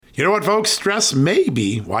You know what, folks? Stress may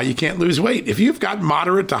be why you can't lose weight. If you've got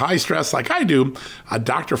moderate to high stress like I do, a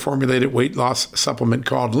doctor-formulated weight loss supplement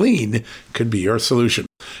called Lean could be your solution.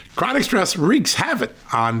 Chronic stress wreaks havoc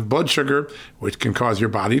on blood sugar, which can cause your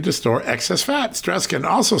body to store excess fat. Stress can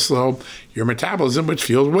also slow your metabolism, which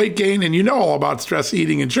fuels weight gain, and you know all about stress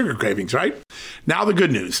eating and sugar cravings, right? Now the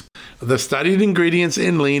good news. The studied ingredients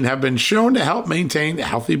in Lean have been shown to help maintain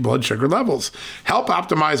healthy blood sugar levels, help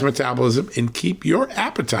optimize metabolism, and keep your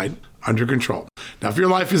appetite under control. Now, if your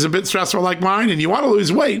life is a bit stressful like mine and you want to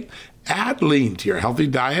lose weight, add Lean to your healthy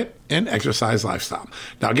diet and exercise lifestyle.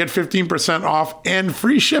 Now get 15% off and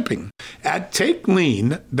free shipping at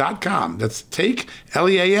takelean.com. That's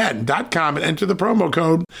takelean.com and enter the promo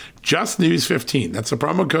code JustNews15. That's the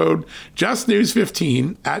promo code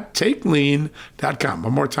JustNews15 at takelean.com.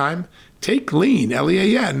 One more time,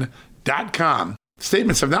 takelean.com.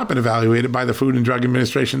 Statements have not been evaluated by the Food and Drug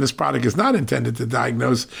Administration. This product is not intended to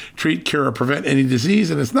diagnose, treat, cure, or prevent any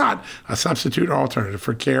disease, and is not a substitute or alternative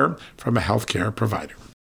for care from a healthcare provider.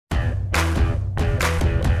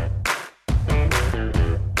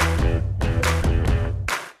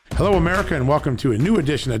 Hello, America, and welcome to a new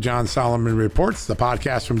edition of John Solomon Reports, the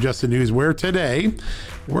podcast from Just the News, where today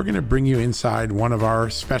we're going to bring you inside one of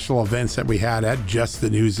our special events that we had at Just the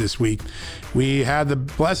News this week. We had the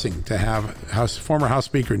blessing to have former House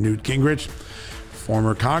Speaker Newt Gingrich,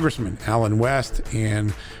 former Congressman Allen West,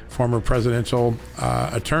 and former presidential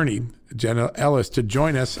attorney Jenna Ellis to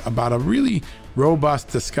join us about a really robust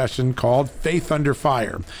discussion called Faith Under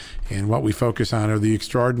Fire. And what we focus on are the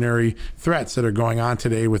extraordinary threats that are going on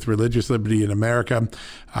today with religious liberty in America.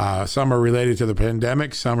 Some are related to the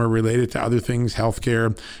pandemic. Some are related to other things,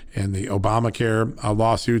 healthcare and the Obamacare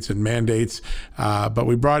lawsuits and mandates. But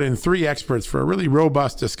we brought in three experts for a really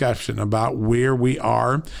robust discussion about where we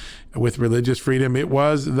are with religious freedom. It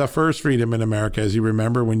was the first freedom in America. As you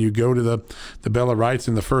remember, when you go to the Bill of Rights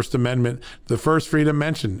and the First Amendment, the first freedom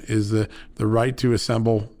mentioned is the right to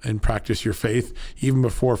assemble and practice your faith, even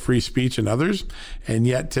before free speech and others. And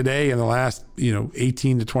yet today, in the last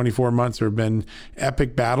 18 to 24 months, there have been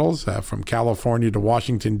epic battles from California to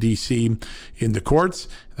Washington, D.C. in the courts.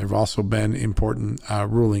 There have also been important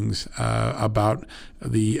rulings about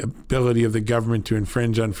the ability of the government to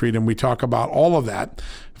infringe on freedom. We talk about all of that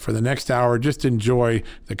for the next hour. Just enjoy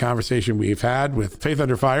the conversation we've had with Faith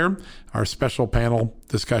Under Fire, our special panel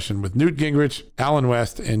discussion with Newt Gingrich, Allen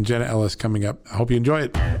West, and Jenna Ellis coming up. I hope you enjoy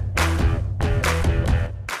it.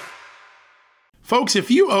 Folks, if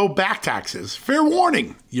you owe back taxes, fair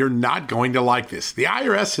warning, you're not going to like this. The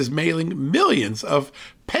IRS is mailing millions of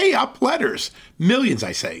pay-up letters. Millions,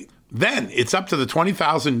 I say. Then it's up to the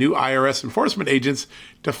 20,000 new IRS enforcement agents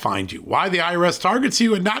to find you. Why the IRS targets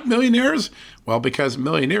you and not millionaires? Well, because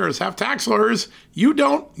millionaires have tax lawyers. You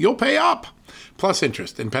don't, you'll pay up. Plus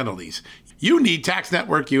interest and penalties. You need Tax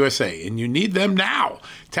Network USA, and you need them now.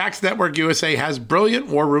 Tax Network USA has brilliant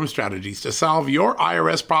war room strategies to solve your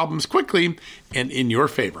IRS problems quickly and in your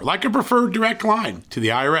favor, like a preferred direct line to the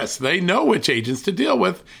IRS. They know which agents to deal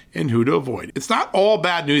with and who to avoid. It's not all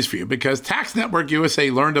bad news for you because Tax Network USA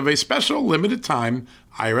learned of a special limited time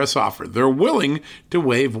IRS offer. They're willing to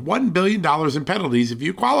waive $1 billion in penalties if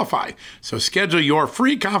you qualify. So schedule your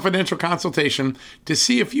free confidential consultation to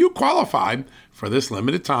see if you qualify for this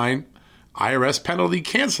limited time IRS penalty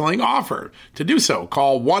canceling offer. To do so,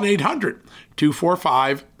 call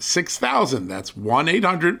 1-800-245-6000. That's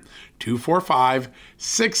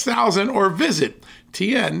 1-800-245-6000 or visit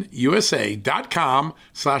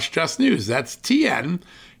tnusa.com/justnews. That's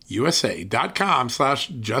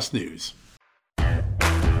tnusa.com/justnews.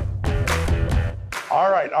 All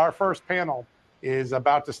right, our first panel is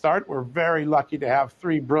about to start. We're very lucky to have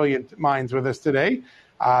three brilliant minds with us today.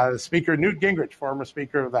 Speaker Newt Gingrich, former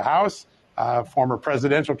Speaker of the House, former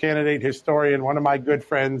presidential candidate, historian, one of my good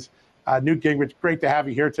friends. Newt Gingrich, great to have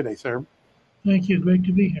you here today, sir. Thank you. Great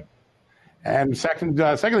to be here. And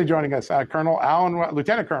secondly joining us, Lieutenant Colonel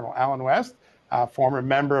Allen West, former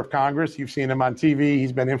member of Congress. You've seen him on TV.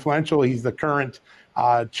 He's been influential. He's the current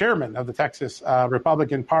chairman of the Texas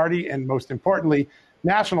Republican Party, and most importantly,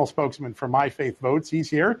 national spokesman for My Faith Votes. He's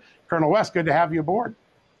here. Colonel West, good to have you aboard.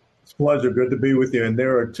 It's a pleasure. Good to be with you. And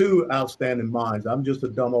there are two outstanding minds. I'm just a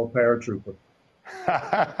dumb old paratrooper.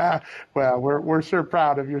 Well, we're sure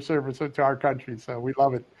proud of your service to our country, so we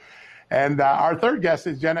love it. And our third guest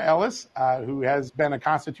is Jenna Ellis, who has been a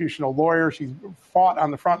constitutional lawyer. She's fought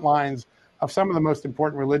on the front lines of some of the most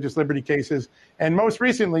important religious liberty cases. And most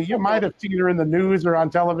recently, you might have seen her in the news or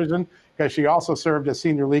on television because she also served as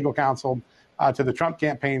senior legal counsel to the Trump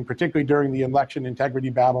campaign, particularly during the election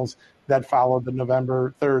integrity battles that followed the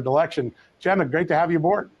November 3rd election. Jenna, great to have you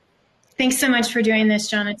aboard. Thanks so much for doing this,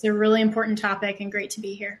 John. It's a really important topic and great to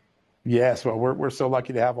be here. Yes, well, we're so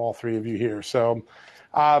lucky to have all three of you here. So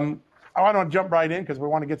I want to jump right in because we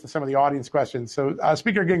want to get to some of the audience questions. So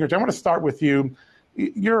Speaker Gingrich, I want to start with you.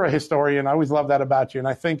 You're a historian. I always love that about you. And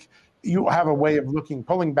I think you have a way of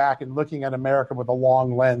pulling back and looking at America with a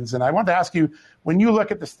long lens. And I want to ask you, when you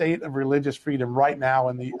look at the state of religious freedom right now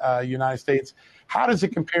in the United States, how does it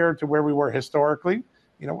compare to where we were historically?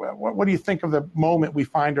 You know, what do you think of the moment we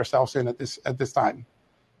find ourselves in at this time?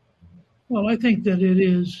 Well, I think that it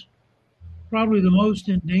is probably the most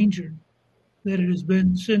endangered that it has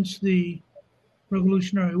been since the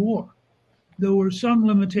Revolutionary War. There were some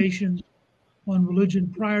limitations on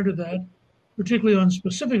religion prior to that, particularly on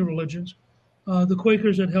specific religions. The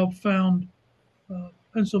Quakers had helped found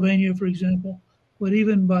Pennsylvania, for example, but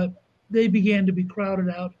they began to be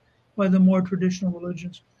crowded out by the more traditional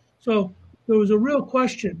religions. So there was a real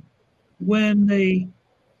question when they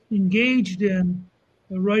engaged in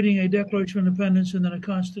writing a Declaration of Independence and then a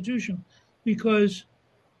Constitution, because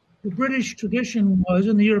the British tradition was,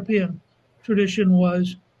 and the European tradition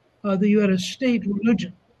was, that you had a state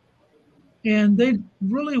religion. And they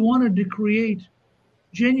really wanted to create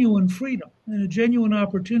genuine freedom and a genuine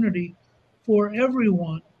opportunity for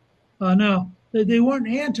everyone. Now, they weren't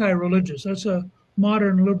anti-religious. That's a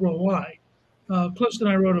modern liberal lie. Clifton and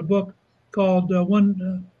I wrote a book called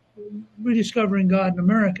Rediscovering God in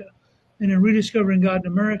America. And in Rediscovering God in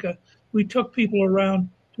America, we took people around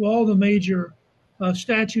to all the major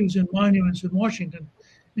statues and monuments in Washington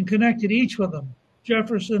and connected each of them,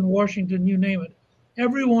 Jefferson, Washington, you name it.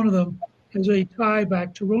 Every one of them has a tie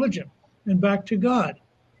back to religion and back to God.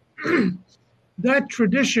 That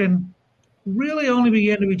tradition really only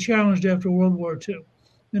began to be challenged after World War II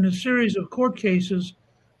in a series of court cases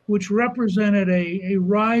which represented a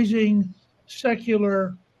rising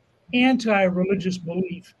secular anti-religious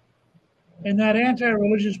belief. And that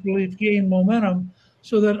anti-religious belief gained momentum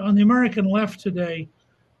so that on the American left today,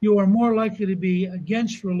 you are more likely to be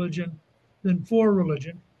against religion than for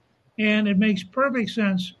religion. And it makes perfect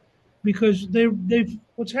sense because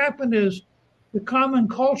what's happened is the common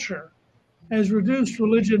culture has reduced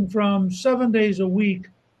religion from 7 days a week,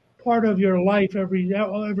 part of your life every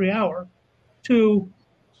hour, to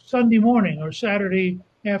Sunday morning or Saturday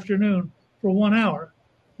afternoon for 1 hour.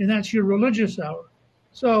 And that's your religious hour.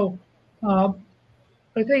 So I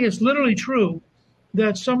think it's literally true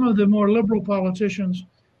that some of the more liberal politicians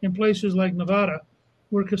in places like Nevada,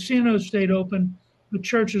 where casinos stayed open, but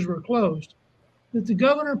churches were closed, that the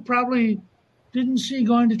governor probably didn't see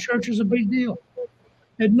going to church as a big deal,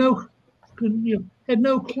 had no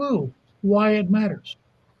clue why it matters,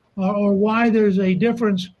 or why there's a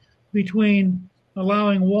difference between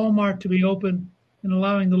allowing Walmart to be open and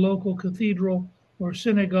allowing the local cathedral or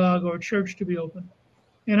synagogue or church to be open.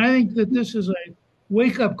 And I think that this is a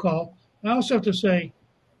wake-up call. I also have to say,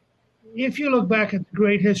 if you look back at the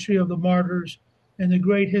great history of the martyrs and the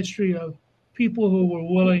great history of people who were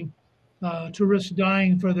willing to risk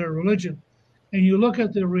dying for their religion, and you look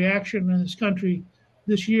at the reaction in this country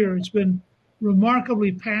this year, it's been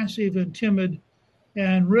remarkably passive and timid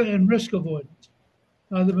and risk avoidance.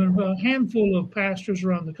 There have been a handful of pastors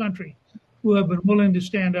around the country who have been willing to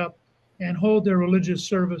stand up and hold their religious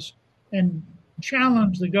service and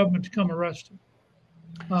challenge the government to come arrest them.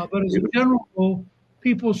 But as a general rule,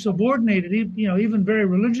 people subordinated, even very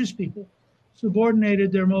religious people,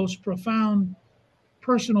 subordinated their most profound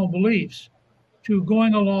personal beliefs to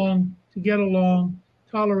going along to get along,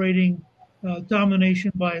 tolerating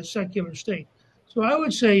domination by a secular state. So I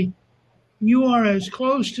would say you are as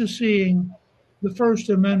close to seeing the First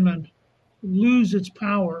Amendment lose its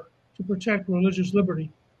power to protect religious liberty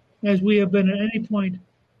as we have been at any point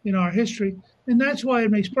in our history. And that's why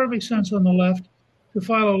it makes perfect sense on the left to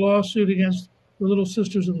file a lawsuit against the Little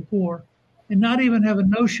Sisters of the Poor and not even have a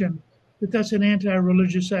notion that that's an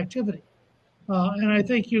anti-religious activity. And I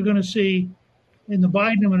think you're going to see in the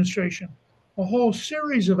Biden administration a whole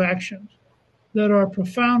series of actions that are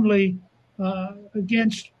profoundly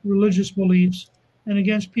against religious beliefs and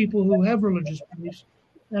against people who have religious beliefs.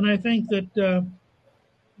 And I think that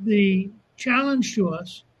the challenge to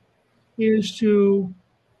us is to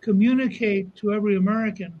communicate to every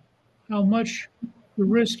American how much the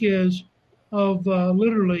risk is of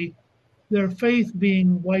literally their faith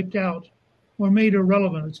being wiped out or made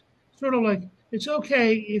irrelevant. It's sort of like, it's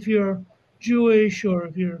okay if you're Jewish or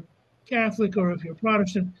if you're Catholic or if you're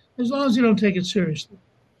Protestant, as long as you don't take it seriously.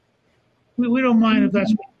 We don't mind if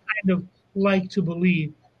that's what you kind of like to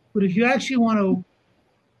believe. But if you actually want to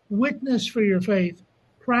witness for your faith,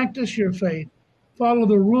 practice your faith, follow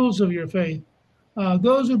the rules of your faith,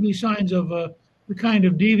 those would be signs of the kind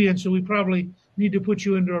of deviance that we probably need to put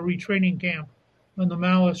you into a retraining camp on the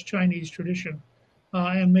Maoist Chinese tradition,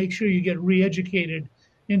 and make sure you get re-educated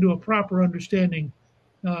into a proper understanding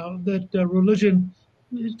that religion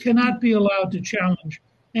cannot be allowed to challenge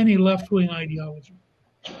any left-wing ideology.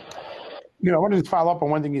 I wanted to follow up on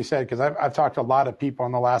one thing you said, because I've talked to a lot of people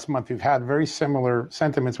in the last month who've had very similar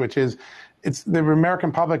sentiments, which is the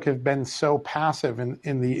American public have been so passive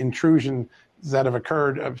in the intrusion that have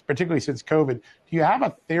occurred, particularly since COVID. Do you have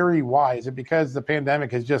a theory why? Is it because the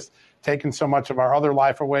pandemic has just taken so much of our other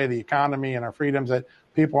life away, the economy and our freedoms, that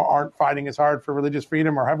people aren't fighting as hard for religious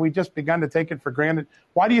freedom, or have we just begun to take it for granted?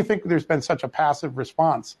 Why do you think there's been such a passive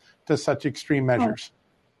response to such extreme measures?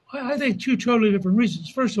 I think two totally different reasons.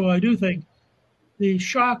 First of all, I do think the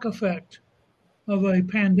shock effect of a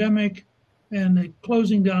pandemic and the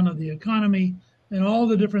closing down of the economy and all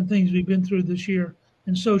the different things we've been through this year,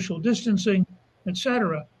 and social distancing, et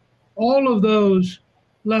cetera, all of those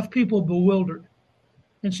left people bewildered.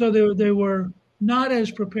 And so they were not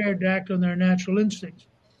as prepared to act on their natural instincts.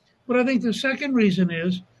 But I think the second reason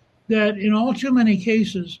is that in all too many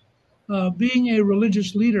cases, being a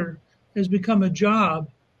religious leader has become a job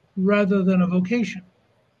rather than a vocation.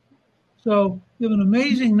 So you have an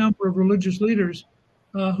amazing number of religious leaders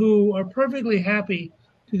who are perfectly happy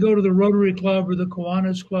to go to the Rotary Club or the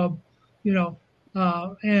Kiwanis Club,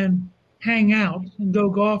 and hang out and go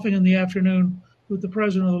golfing in the afternoon with the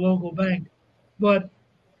president of the local bank. But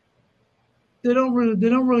they don't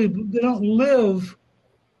live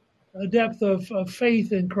a depth of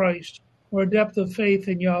faith in Christ or a depth of faith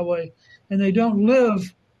in Yahweh, and they don't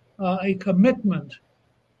live a commitment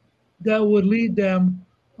that would lead them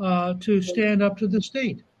to stand up to the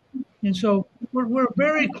state. And so we're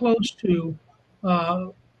very close to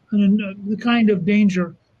the kind of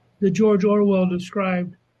danger that George Orwell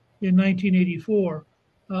described in 1984.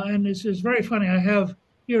 And it's very funny. I have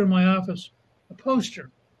here in my office a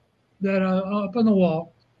poster that up on the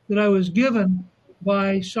wall that I was given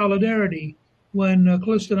by Solidarity when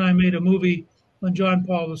Callista and I made a movie on John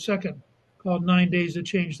Paul II called 9 Days That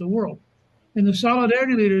Changed the World. And the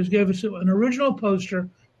Solidarity leaders gave us an original poster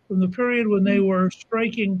from the period when they were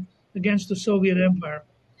striking against the Soviet Empire.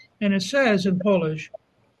 And it says in Polish,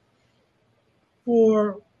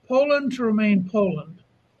 "For Poland to remain Poland,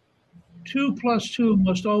 2 + 2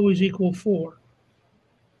 must always equal 4.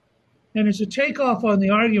 And it's a takeoff on the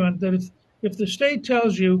argument that if the state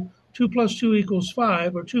tells you 2 + 2 =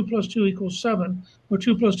 5, or 2 + 2 = 7, or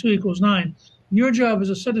 2 + 2 = 9, your job as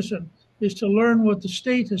a citizen is to learn what the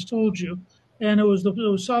state has told you. And it was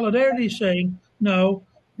Solidarity saying, no,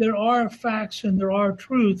 there are facts and there are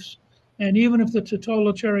truths. And even if the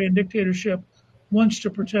totalitarian dictatorship wants to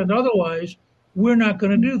pretend otherwise, we're not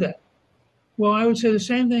going to do that. Well, I would say the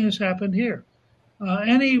same thing has happened here.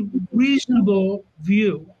 Any reasonable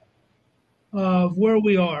view of where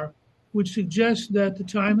we are would suggest that the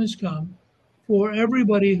time has come for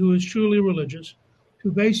everybody who is truly religious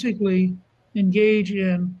to basically engage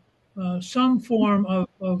in some form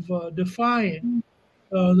of defying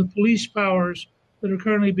the police powers that are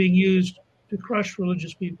currently being used to crush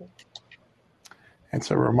religious people. It's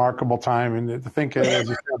a remarkable time, and to think, as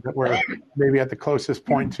you said, that we're maybe at the closest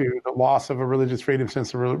point to the loss of a religious freedom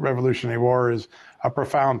since the Revolutionary War is a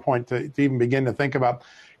profound point to even begin to think about.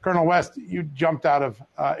 Colonel West, you jumped out of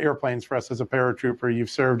airplanes for us as a paratrooper. You've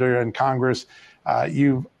served in Congress.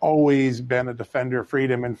 You've always been a defender of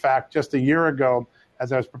freedom. In fact, just a year ago,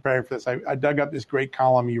 as I was preparing for this, I dug up this great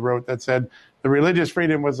column you wrote that said the religious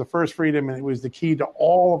freedom was the first freedom and it was the key to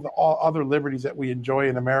all of the other liberties that we enjoy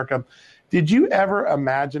in America. Did you ever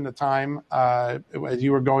imagine a time, as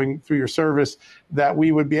you were going through your service, that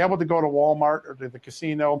we would be able to go to Walmart or to the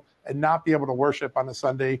casino and not be able to worship on a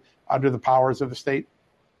Sunday under the powers of the state?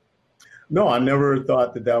 No, I never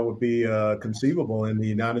thought that would be conceivable in the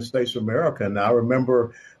United States of America. And I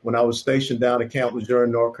remember when I was stationed down at Camp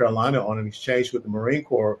Lejeune, North Carolina, on an exchange with the Marine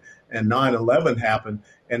Corps, and 9/11 happened,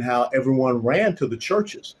 and how everyone ran to the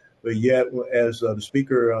churches. But yet, as the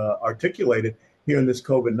speaker articulated, here in this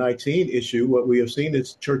COVID-19 issue, what we have seen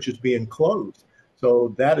is churches being closed.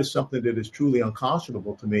 So that is something that is truly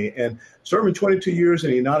unconscionable to me. And serving 22 years in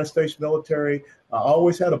the United States military, I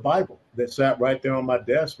always had a Bible that sat right there on my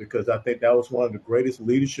desk because I think that was one of the greatest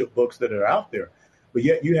leadership books that are out there. But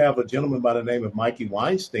yet you have a gentleman by the name of Mikey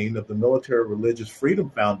Weinstein of the Military Religious Freedom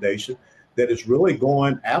Foundation that is really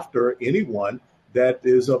going after anyone that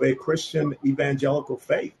is of a Christian evangelical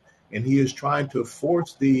faith. And he is trying to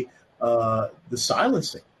force the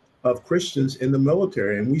silencing of Christians in the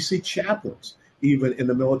military. And we see chaplains even in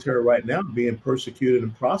the military right now being persecuted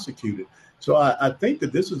and prosecuted. So I think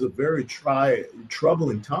that this is a very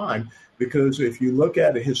troubling time Because if you look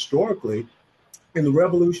at it historically, in the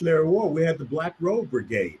Revolutionary War, we had the Black Robe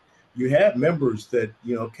Brigade. You had members that,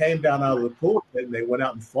 came down out of the pulpit and they went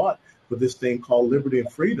out and fought for this thing called liberty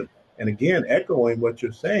and freedom. And again, echoing what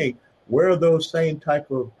you're saying, where are those same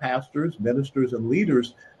type of pastors, ministers, and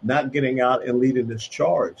leaders not getting out and leading this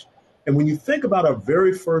charge? And when you think about our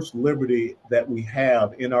very first liberty that we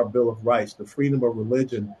have in our Bill of Rights, the freedom of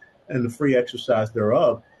religion and the free exercise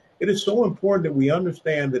thereof, it is so important that we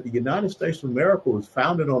understand that the United States of America was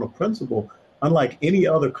founded on a principle unlike any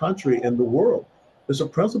other country in the world. It's a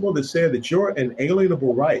principle that said that your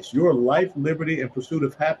inalienable rights, your life, liberty, and pursuit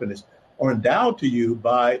of happiness are endowed to you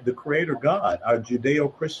by the Creator God, our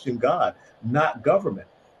Judeo-Christian God, not government.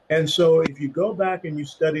 And so if you go back and you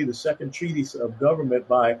study the Second Treatise of Government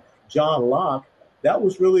by John Locke, that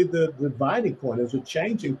was really the dividing point. It was a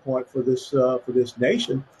changing point for this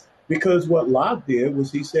nation, because what Locke did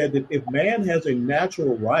was he said that if man has a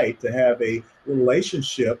natural right to have a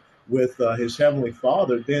relationship with his Heavenly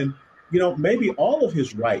Father, then, maybe all of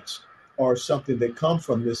his rights are something that come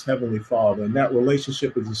from this Heavenly Father, and that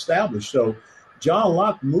relationship is established. So John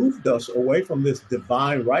Locke moved us away from this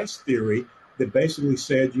divine rights theory that basically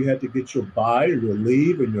said you had to get your buy or your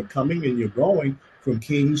leave and your coming and your going from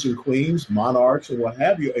kings and queens, monarchs, and what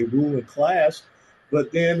have you, a ruling class.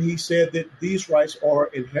 But then he said that these rights are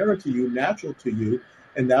inherent to you, natural to you,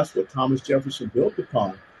 and that's what Thomas Jefferson built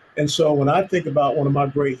upon. And so when I think about one of my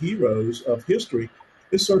great heroes of history,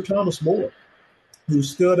 it's Sir Thomas More, who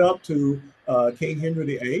stood up to King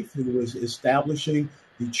Henry VIII, who was establishing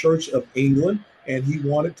the Church of England, and he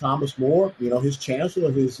wanted Thomas More, his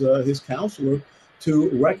chancellor, his counselor, to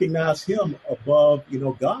recognize him above,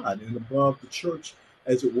 God and above the church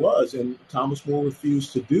as it was. And Thomas More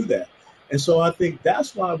refused to do that. And so I think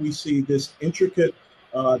that's why we see this intricate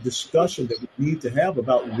discussion that we need to have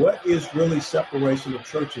about what is really separation of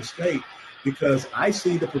church and state, because I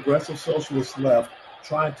see the progressive socialist left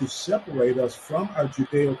trying to separate us from our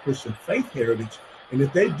Judeo-Christian faith heritage. And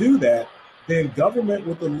if they do that, then government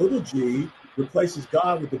with a little g replaces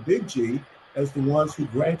God with a big G as the ones who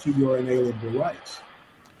grant you your inalienable rights.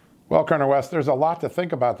 Well, Colonel West, there's a lot to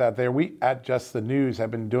think about that there. We at Just the News have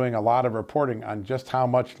been doing a lot of reporting on just how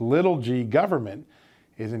much little g government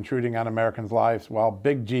is intruding on Americans' lives while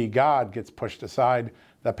big G God gets pushed aside.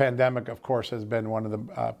 The pandemic, of course, has been one of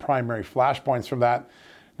the primary flashpoints from that.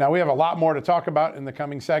 Now, we have a lot more to talk about in the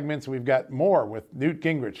coming segments. We've got more with Newt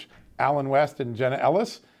Gingrich, Alan West, and Jenna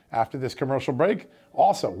Ellis after this commercial break.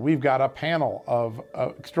 Also, we've got a panel of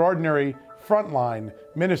extraordinary frontline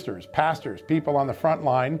ministers, pastors, people on the front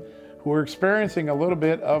line who are experiencing a little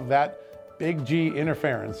bit of that big G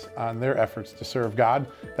interference on their efforts to serve God.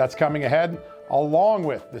 That's coming ahead, along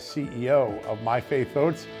with the CEO of My Faith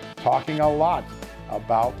Votes, talking a lot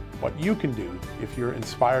about what you can do if you're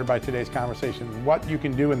inspired by today's conversation, what you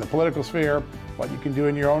can do in the political sphere, what you can do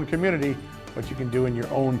in your own community, what you can do in your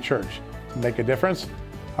own church to make a difference.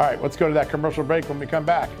 All right, let's go to that commercial break. When we come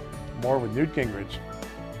back, more with Newt Gingrich,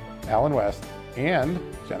 Alan West, and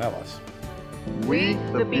Jen Ellis. We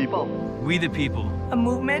the people. We the people. A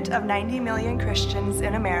movement of 90 million Christians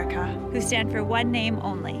in America who stand for one name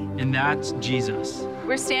only. And that's Jesus.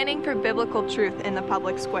 We're standing for biblical truth in the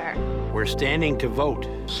public square. We're standing to vote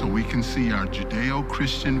so we can see our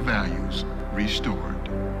Judeo-Christian values restored.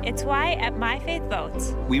 It's why at My Faith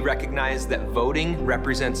Votes, we recognize that voting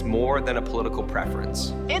represents more than a political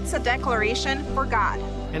preference. It's a declaration for God.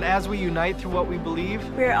 And as we unite through what we believe,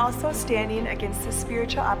 we are also standing against the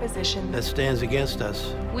spiritual opposition that stands against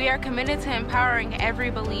us. We are committed to empowering every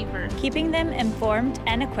believer, keeping them informed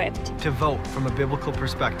and equipped to vote from a biblical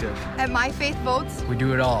perspective. At My Faith Votes, we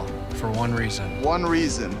do it all for one reason. One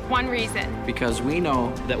reason. One reason. Because we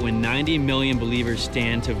know that when 90 million believers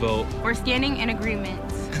stand to vote, we're standing in agreement.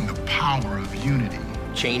 And the power of unity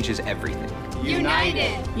changes everything.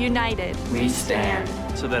 United, we stand.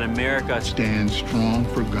 So that America stands strong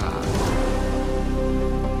for God.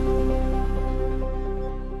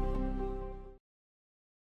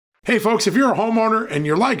 Hey folks, if you're a homeowner and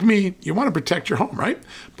you're like me, you want to protect your home, right?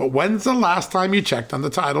 But when's the last time you checked on the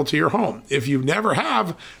title to your home? If you never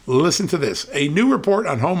have, listen to this. A new report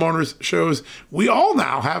on homeowners shows we all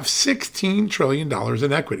now have $16 trillion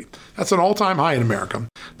in equity. That's an all-time high in America.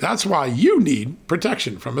 That's why you need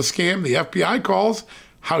protection from a scam the FBI calls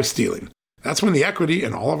house stealing. That's when the equity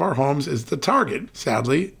in all of our homes is the target,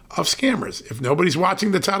 sadly, of scammers. If nobody's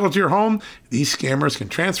watching the title to your home, these scammers can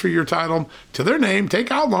transfer your title to their name,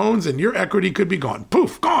 take out loans, and your equity could be gone.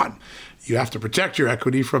 Poof, gone. You have to protect your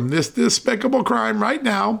equity from this despicable crime right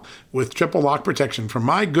now with triple lock protection from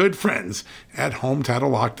my good friends at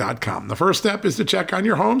HomeTitleLock.com. The first step is to check on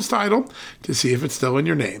your home's title to see if it's still in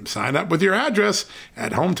your name. Sign up with your address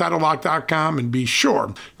at HomeTitleLock.com and be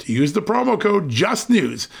sure to use the promo code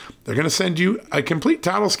JUSTNEWS. They're going to send you a complete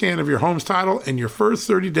title scan of your home's title and your first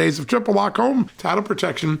 30 days of triple lock home title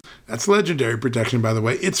protection. That's legendary protection, by the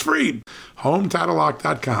way. It's free.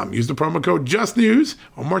 HomeTitleLock.com. Use the promo code JUSTNEWS.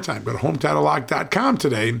 One more time, go to HomeTitleLock.com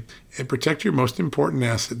today and protect your most important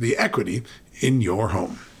asset, the equity in your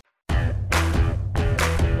home.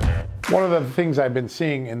 One of the things I've been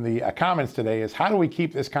seeing in the comments today is how do we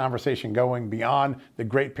keep this conversation going beyond the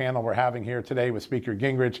great panel we're having here today with Speaker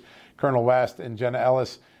Gingrich, Colonel West, and Jenna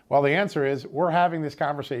Ellis? Well, the answer is we're having this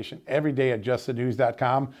conversation every day at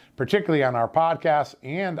justthenews.com, particularly on our podcasts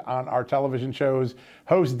and on our television shows.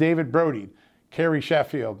 Host David Brody, Carrie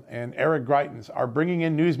Sheffield, and Eric Greitens are bringing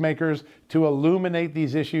in newsmakers to illuminate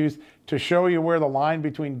these issues, to show you where the line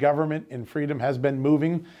between government and freedom has been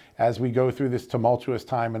moving as we go through this tumultuous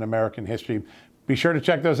time in American history. Be sure to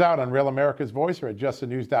check those out on Real America's Voice or at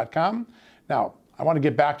justthenews.com. Now, I want to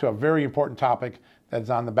get back to a very important topic that's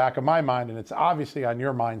on the back of my mind, and it's obviously on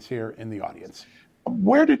your minds here in the audience.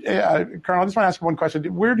 Where did, Colonel, I just want to ask you one question.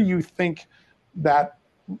 Where do you think that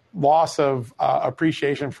loss of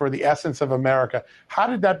appreciation for the essence of America, how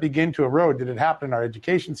did that begin to erode? Did it happen in our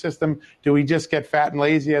education system? Do we just get fat and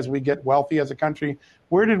lazy as we get wealthy as a country?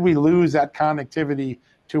 Where did we lose that connectivity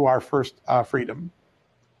to our first freedom?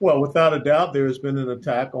 Well, without a doubt, there has been an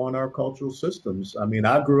attack on our cultural systems. I mean,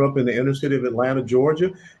 I grew up in the inner city of Atlanta,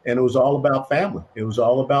 Georgia, and it was all about family. It was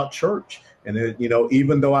all about church. And,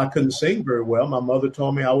 even though I couldn't sing very well, my mother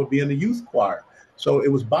told me I would be in the youth choir. So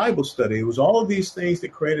it was Bible study. It was all of these things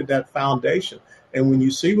that created that foundation. And when you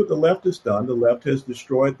see what the left has done, the left has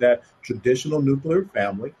destroyed that traditional nuclear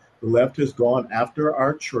family. The left has gone after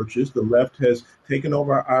our churches. The left has taken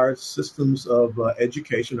over our systems of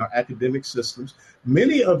education, our academic systems.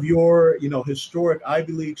 Many of your, historic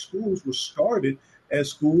Ivy League schools were started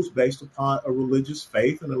as schools based upon a religious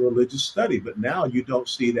faith and a religious study. But now you don't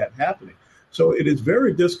see that happening. So it is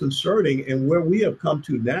very disconcerting. And where we have come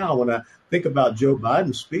to now, when I think about Joe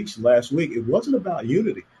Biden's speech last week, it wasn't about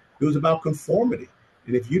unity. It was about conformity.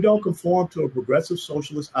 And if you don't conform to a progressive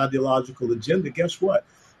socialist ideological agenda, guess what?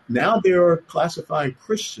 Now they're classifying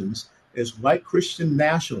Christians as white Christian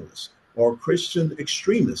nationalists or Christian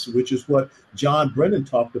extremists, which is what John Brennan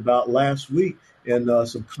talked about last week in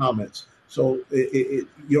some comments. So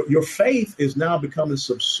your faith is now becoming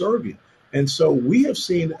subservient. And so we have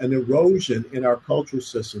seen an erosion in our cultural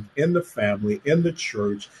systems, in the family, in the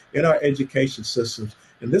church, in our education systems.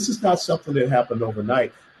 And this is not something that happened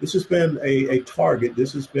overnight. This has been a target.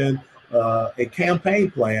 This has been a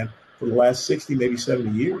campaign plan for the last 60, maybe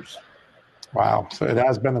 70 years. Wow. So it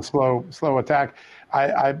has been a slow attack.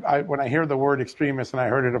 I when I hear the word extremist and I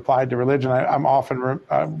heard it applied to religion, I'm often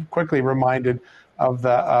quickly reminded of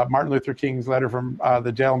the Martin Luther King's letter from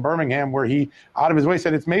the jail in Birmingham, where he, out of his way,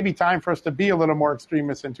 said it's maybe time for us to be a little more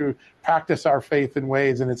extremist and to practice our faith in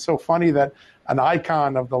ways. And it's so funny that an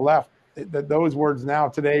icon of the left, that those words now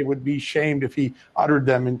today would be shamed if he uttered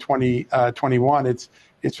them in 2021. It's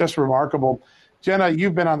just remarkable. Jenna,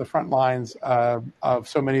 you've been on the front lines of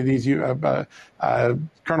so many of these.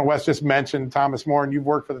 Colonel West just mentioned Thomas More, and you've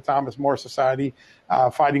worked for the Thomas More Society,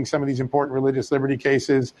 fighting some of these important religious liberty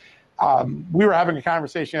cases. We were having a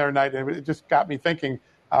conversation the other night, and it just got me thinking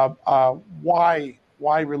why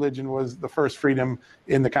religion was the first freedom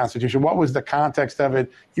in the Constitution. What was the context of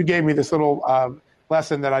it? You gave me this little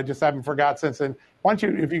lesson that I just haven't forgot since. And why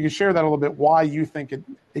don't you, if you could share that a little bit, why you think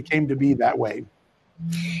it came to be that way?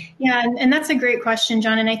 Yeah, and that's a great question,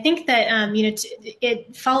 John. And I think that,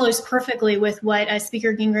 it follows perfectly with what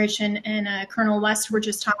Speaker Gingrich and Colonel West were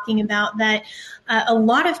just talking about, that a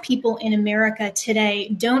lot of people in America today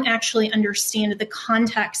don't actually understand the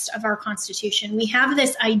context of our Constitution. We have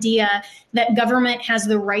this idea that government has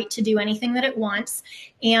the right to do anything that it wants,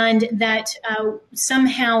 and that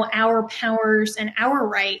somehow our powers and our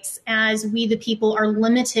rights as we the people are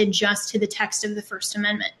limited just to the text of the First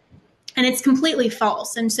Amendment. And it's completely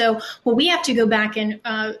false. And so what we have to go back and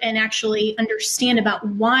actually understand about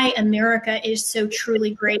why America is so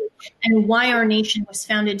truly great and why our nation was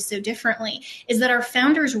founded so differently is that our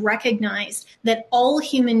founders recognized that all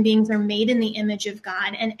human beings are made in the image of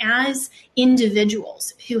God. And as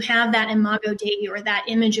individuals who have that imago Dei, or that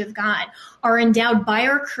image of God, are endowed by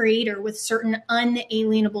our Creator with certain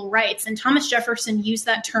unalienable rights. And Thomas Jefferson used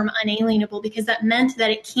that term unalienable because that meant that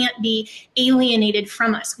it can't be alienated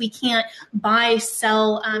from us. We can't buy,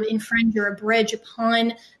 sell, infringe, or abridge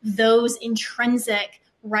upon those intrinsic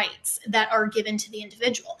rights that are given to the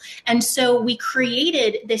individual. And so we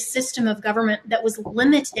created this system of government that was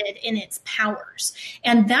limited in its powers.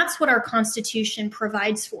 And that's what our Constitution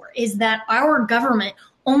provides for, is that our government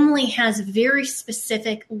only has very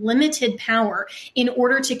specific, limited power in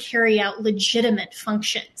order to carry out legitimate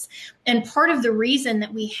functions. And part of the reason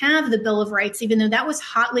that we have the Bill of Rights, even though that was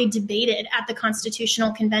hotly debated at the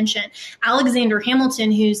Constitutional Convention, Alexander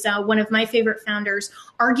Hamilton, who's one of my favorite founders,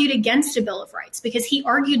 argued against a Bill of Rights because he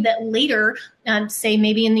argued that later, say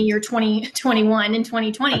maybe in the year 2021 and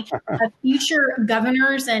 2020, future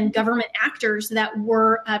governors and government actors that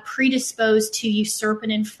were predisposed to usurp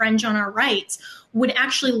and infringe on our rights would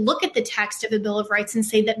actually look at the text of the Bill of Rights and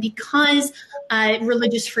say that because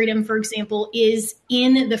religious freedom, for example, is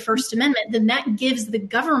in the First Amendment, then that gives the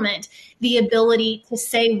government the ability to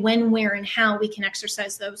say when, where, and how we can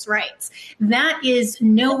exercise those rights. That is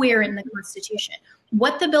nowhere in the Constitution.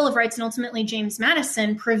 What the Bill of Rights and ultimately James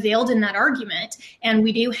Madison prevailed in that argument, and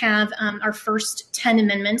we do have our first 10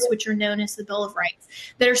 amendments, which are known as the Bill of Rights,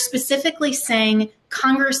 that are specifically saying,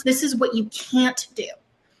 Congress, this is what you can't do.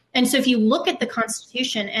 And so if you look at the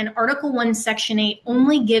Constitution, and Article 1, Section 8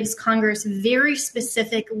 only gives Congress very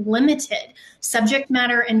specific, limited subject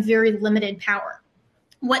matter and very limited power.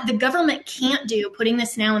 What the government can't do, putting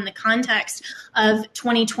this now in the context of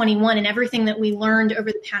 2021 and everything that we learned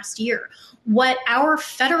over the past year, what our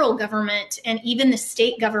federal government and even the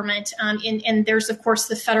state government, and there's, of course,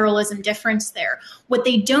 the federalism difference there, what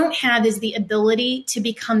they don't have is the ability to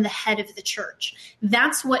become the head of the church.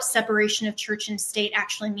 That's what separation of church and state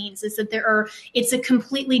actually means, is that it's a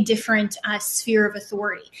completely different sphere of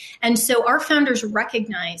authority. And so our founders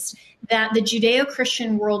recognized that the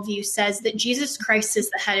Judeo-Christian worldview says that Jesus Christ is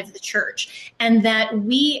the head of the church, and that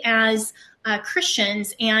we as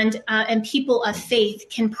Christians and people of faith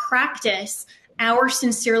can practice our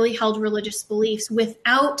sincerely held religious beliefs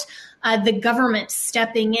without the government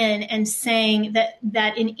stepping in and saying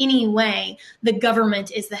that in any way the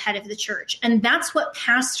government is the head of the church. And that's what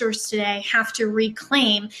pastors today have to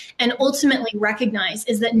reclaim and ultimately recognize,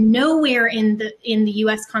 is that nowhere in the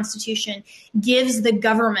U.S. Constitution gives the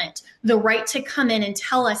government the right to come in and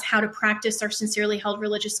tell us how to practice our sincerely held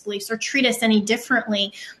religious beliefs or treat us any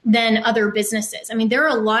differently than other businesses. I mean, there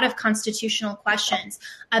are a lot of constitutional questions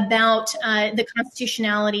about the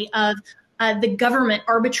constitutionality of the government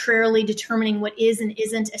arbitrarily determining what is and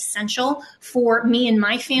isn't essential for me and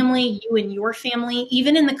my family, you and your family,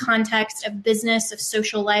 even in the context of business, of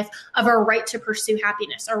social life, of our right to pursue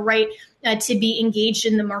happiness, our right to be engaged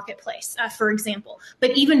in the marketplace, for example.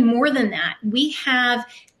 But even more than that, we have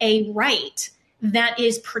a right that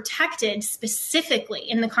is protected specifically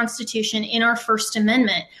in the Constitution in our First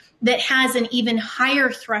Amendment that has an even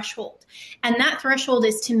higher threshold. And that threshold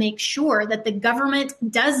is to make sure that the government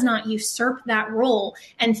does not usurp that role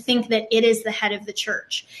and think that it is the head of the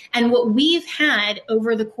church. And what we've had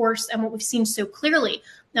over the course and what we've seen so clearly,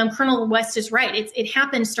 Colonel West is right. It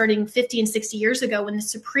happened starting 50 and 60 years ago when the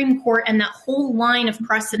Supreme Court and that whole line of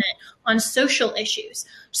precedent on social issues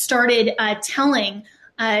started telling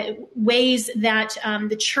ways that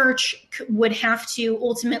the church would have to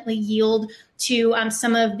ultimately yield to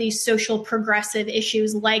some of these social progressive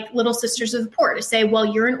issues like Little Sisters of the Poor, to say, well,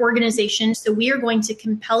 you're an organization, so we are going to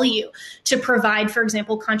compel you to provide, for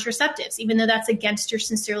example, contraceptives, even though that's against your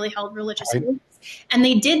sincerely held religious beliefs. And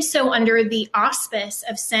they did so under the auspice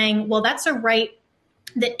of saying, well, that's a right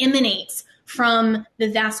that emanates from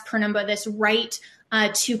the vas penumbra, this right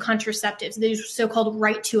to contraceptives, the so-called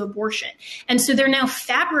right to abortion. And so they're now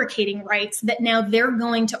fabricating rights that now they're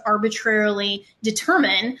going to arbitrarily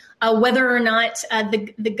determine whether or not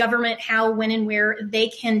the government, how, when, and where they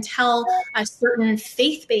can tell certain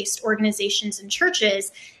faith-based organizations and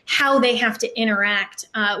churches how they have to interact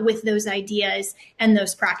with those ideas and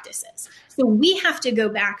those practices. So we have to go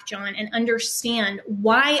back, John, and understand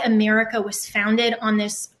why America was founded on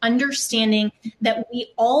this understanding that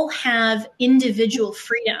we all have individual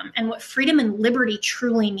freedom. And what freedom and liberty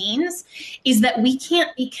truly means is that we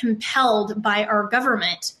can't be compelled by our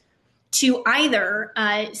government to either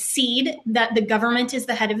cede that the government is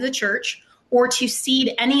the head of the church or to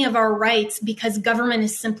cede any of our rights because government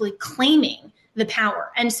is simply claiming the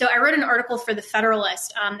power. And so I wrote an article for The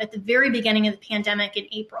Federalist at the very beginning of the pandemic in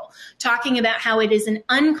April, talking about how it is an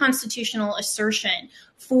unconstitutional assertion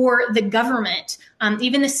for the government,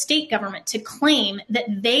 even the state government, to claim that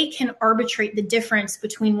they can arbitrate the difference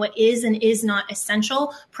between what is and is not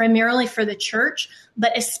essential, primarily for the church,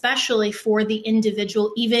 but especially for the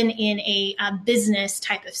individual, even in a business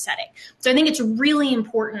type of setting. So I think it's really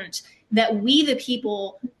important that we, the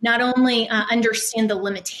people, not only understand the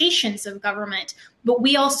limitations of government, but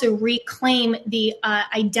we also reclaim the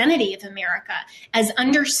identity of America as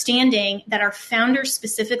understanding that our founders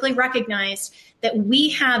specifically recognized that we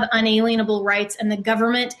have unalienable rights and the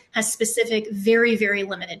government has specific, very, very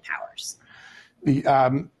limited powers.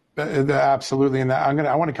 Absolutely. And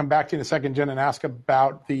I want to come back to you in a second, Jen, and ask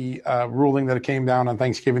about the ruling that came down on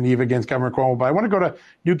Thanksgiving Eve against Governor Cuomo. But I want to go to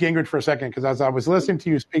Newt Gingrich for a second, because as I was listening to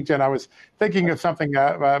you speak, Jen, I was thinking of something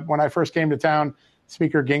when I first came to town.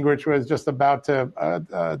 Speaker Gingrich was just about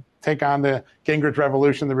to take on the Gingrich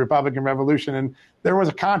Revolution, the Republican Revolution. And there was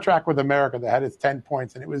a contract with America that had its 10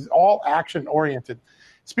 points, and it was all action-oriented.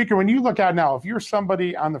 Speaker, when you look out now, if you're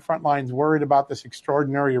somebody on the front lines worried about this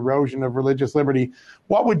extraordinary erosion of religious liberty,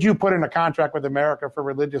 what would you put in a contract with America for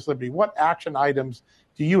religious liberty? What action items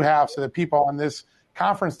do you have so that people on this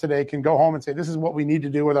conference today can go home and say, this is what we need to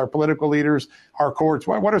do with our political leaders, our courts?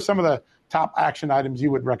 What are some of the top action items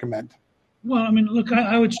you would recommend? Well, I mean, look,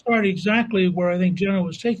 I would start exactly where I think Jenna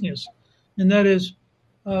was taking us, and that is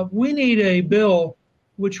we need a bill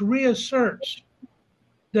which reasserts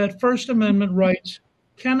that First Amendment rights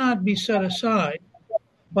cannot be set aside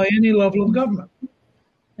by any level of government.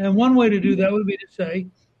 And one way to do that would be to say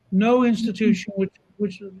no institution,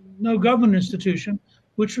 no government institution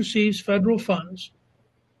which receives federal funds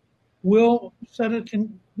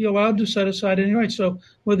can be allowed to set aside any rights. So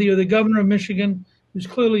whether you're the governor of Michigan, who's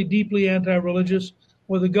clearly deeply anti-religious,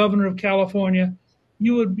 or the governor of California,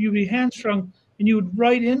 you'd be hamstrung, and you would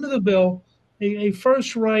write into the bill a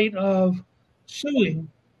first right of suing,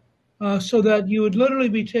 so that you would literally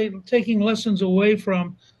be taking lessons away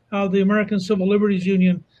from how the American Civil Liberties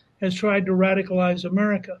Union has tried to radicalize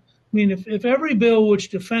America. I mean, if every bill which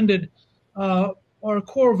defended our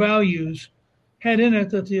core values had in it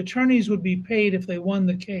that the attorneys would be paid if they won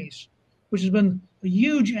the case, which has been a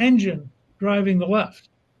huge engine driving the left.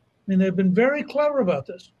 I mean, they've been very clever about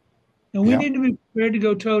this. And we need to be prepared to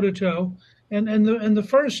go toe-to-toe. And the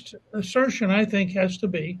first assertion, I think, has to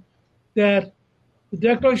be that the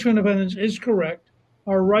Declaration of Independence is correct.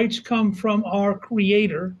 Our rights come from our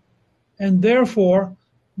Creator, and therefore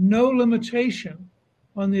no limitation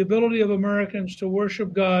on the ability of Americans to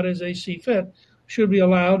worship God as they see fit should be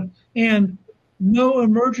allowed, and no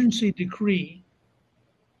emergency decree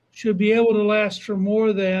should be able to last for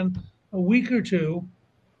more than a week or two,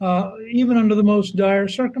 even under the most dire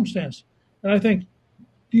circumstance. And I think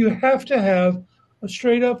you have to have a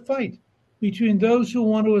straight-up fight between those who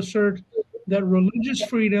want to assert that religious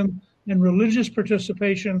freedom and religious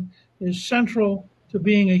participation is central to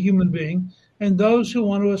being a human being, and those who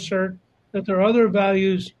want to assert that there are other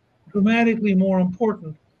values dramatically more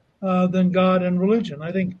important than God and religion.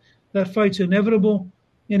 I think that fight's inevitable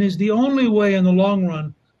and is the only way in the long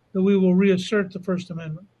run that we will reassert the First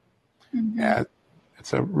Amendment. Yeah,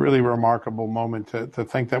 it's a really remarkable moment to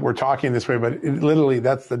think that we're talking this way, but literally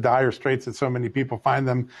that's the dire straits that so many people find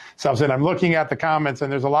themselves in. I'm looking at the comments,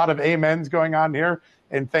 and there's a lot of amens going on here,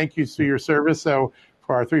 and thank you for your service. So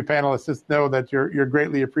for our three panelists, just know that you're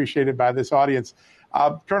greatly appreciated by this audience.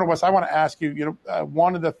 Colonel West, I want to ask you,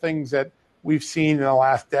 one of the things that we've seen in the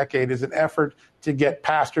last decade is an effort to get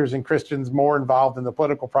pastors and Christians more involved in the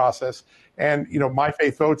political process. And, My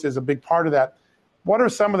Faith Votes is a big part of that. What are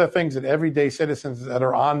some of the things that everyday citizens that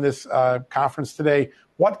are on this conference today,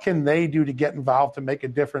 what can they do to get involved, to make a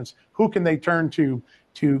difference? Who can they turn to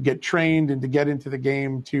get trained and to get into the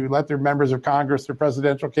game, to let their members of Congress, their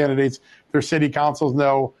presidential candidates, their city councils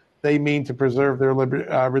know they mean to preserve their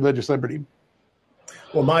religious liberty?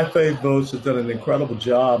 Well, My Faith Votes has done an incredible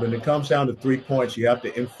job, and it comes down to 3 points. You have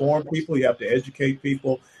to inform people, you have to educate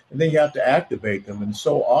people, and then you have to activate them. And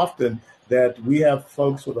so often that we have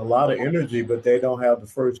folks with a lot of energy, but they don't have the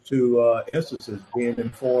first two instances, being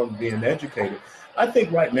informed, being educated. I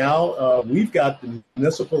think right now we've got the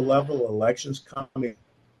municipal level elections coming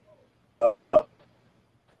up.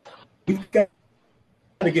 We've got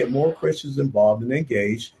to get more Christians involved and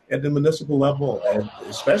engaged at the municipal level, and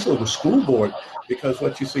especially the school board, because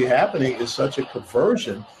what you see happening is such a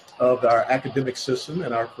perversion of our academic system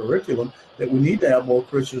and our curriculum that we need to have more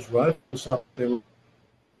Christians run something.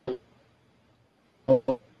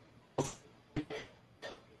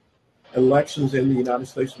 Elections in the United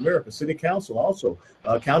States of America, city council also,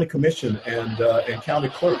 county commission, and county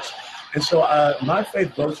clerks. And so My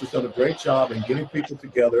Faith Votes has done a great job in getting people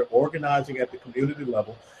together, organizing at the community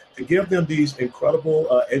level to give them these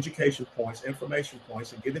incredible education points, information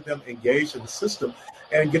points, and getting them engaged in the system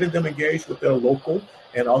and getting them engaged with their local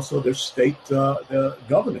and also their state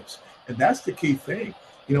governance. And that's the key thing.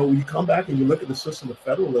 when you come back and you look at the system of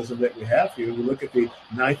federalism that we have here, you look at the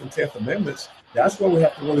 9th and 10th Amendments, that's where we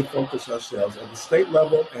have to really focus ourselves at the state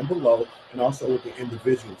level and below, and also with the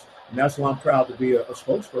individuals. And that's why I'm proud to be a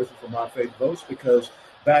spokesperson for My Faith Votes, because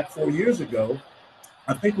back 4 years ago,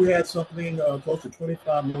 I think we had something close to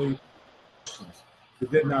 25 million Christians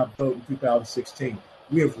that did not vote in 2016.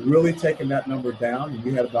 We have really taken that number down, and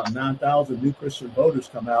we had about 9,000 new Christian voters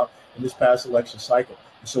come out in this past election cycle.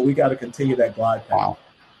 And so we got to continue that glide path. Wow.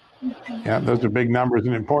 Yeah, those are big numbers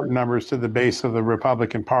and important numbers to the base of the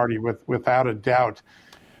Republican Party, without a doubt.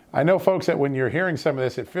 I know, folks, that when you're hearing some of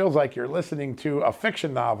this, it feels like you're listening to a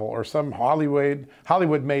fiction novel or some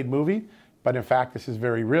Hollywood-made movie. But in fact, this is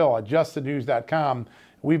very real. At justthenews.com,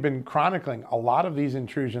 we've been chronicling a lot of these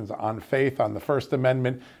intrusions on faith, on the First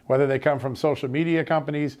Amendment, whether they come from social media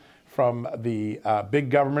companies, from the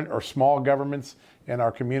big government or small governments in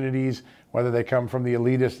our communities, whether they come from the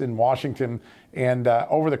elitists in Washington. And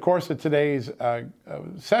over the course of today's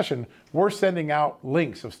session, we're sending out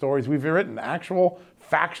links of stories we've written, actual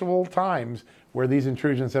factual times where these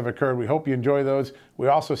intrusions have occurred. We hope you enjoy those. We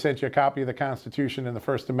also sent you a copy of the Constitution and the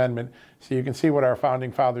First Amendment so you can see what our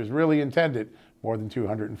founding fathers really intended more than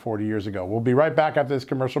 240 years ago. We'll be right back after this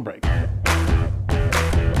commercial break.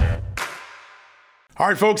 All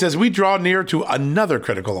right, folks, as we draw near to another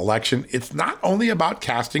critical election, it's not only about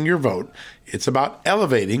casting your vote, it's about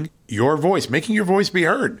elevating your voice, making your voice be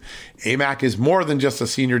heard. AMAC is more than just a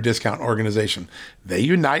senior discount organization. They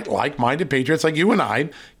unite like-minded patriots like you and I,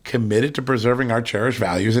 committed to preserving our cherished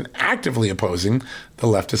values and actively opposing the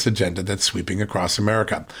leftist agenda that's sweeping across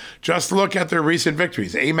America. Just look at their recent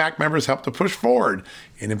victories. AMAC members helped to push forward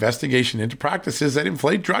an investigation into practices that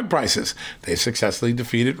inflate drug prices. They successfully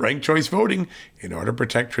defeated ranked choice voting in order to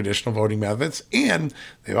protect traditional voting methods, and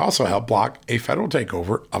they've also helped block a federal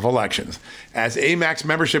takeover of elections. As AMAC's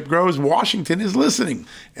membership grows, Washington is listening.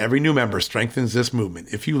 Every new member strengthens this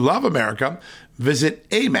movement. If you love America, visit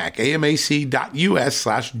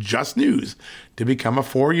amac.us/justnews to become a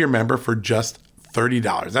 4-year member for just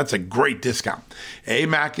 $30. That's a great discount.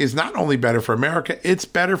 AMAC is not only better for America, it's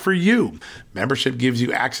better for you. Membership gives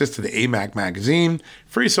you access to the AMAC magazine,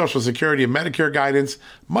 free Social Security and Medicare guidance,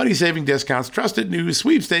 money-saving discounts, trusted news,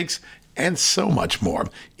 sweepstakes, and so much more.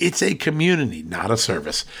 It's a community, not a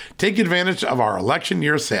service. Take advantage of our election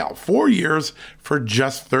year sale, 4 years for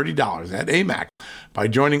just $30 at AMAC. By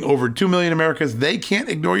joining over 2 million Americans, they can't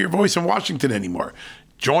ignore your voice in Washington anymore.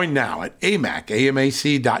 Join now at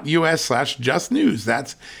amac.us/justnews.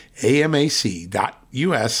 That's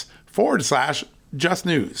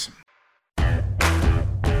amac.us/justnews.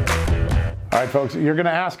 All right, folks, you're going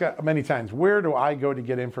to ask many times, where do I go to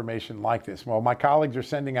get information like this? Well, my colleagues are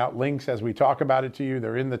sending out links as we talk about it to you.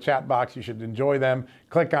 They're in the chat box. You should enjoy them.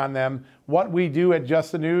 Click on them. What we do at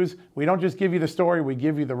Just the News, we don't just give you the story. We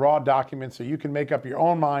give you the raw documents so you can make up your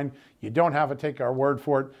own mind. You don't have to take our word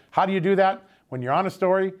for it. How do you do that? When you're on a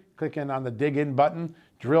story, click in on the dig in button,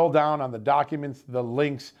 drill down on the documents, the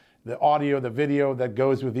links, the audio, the video that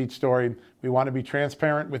goes with each story. We want to be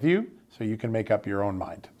transparent with you so you can make up your own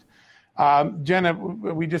mind. Jenna,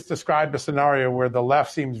 we just described a scenario where the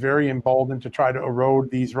left seems very emboldened to try to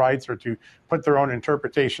erode these rights or to put their own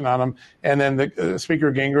interpretation on them. And then the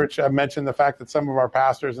Speaker Gingrich mentioned the fact that some of our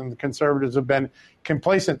pastors and the conservatives have been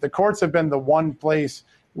complacent. The courts have been the one place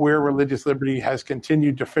where religious liberty has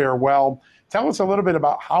continued to fare well. Tell us a little bit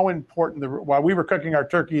about how important, while we were cooking our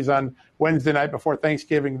turkeys on Wednesday night before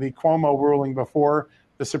Thanksgiving, the Cuomo ruling before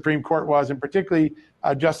the Supreme Court was, and particularly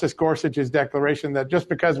Justice Gorsuch's declaration that just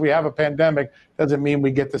because we have a pandemic doesn't mean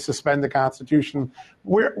we get to suspend the Constitution.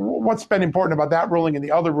 What's been important about that ruling and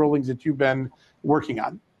the other rulings that you've been working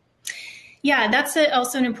on? Yeah, that's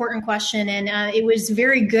also an important question. And it was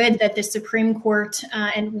very good that the Supreme Court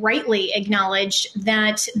and rightly acknowledged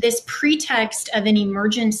that this pretext of an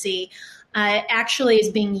emergency actually is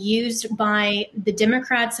being used by the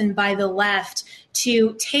Democrats and by the left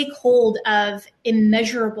to take hold of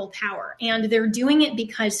immeasurable power. And they're doing it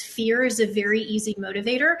because fear is a very easy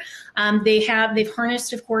motivator. They've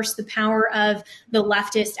harnessed, of course, the power of the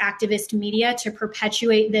leftist activist media to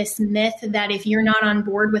perpetuate this myth that if you're not on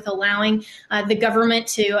board with allowing the government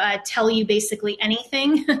to tell you basically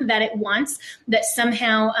anything that it wants, that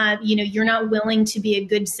somehow you're not willing to be a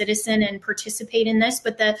good citizen and participate in this.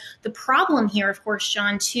 But the problem here, of course,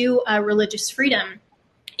 John, to religious freedom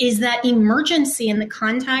is that emergency in the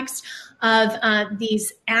context of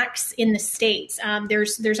these acts in the states.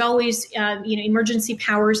 There's always emergency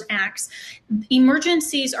powers acts.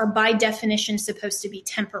 Emergencies are by definition supposed to be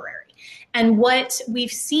temporary. And what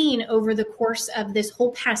we've seen over the course of this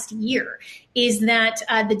whole past year is that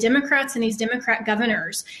the Democrats and these Democrat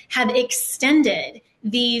governors have extended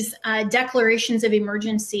these declarations of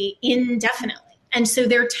emergency indefinitely. And so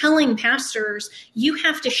they're telling pastors, you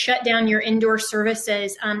have to shut down your indoor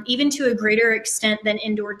services, even to a greater extent than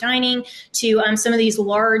indoor dining, to some of these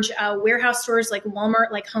large warehouse stores like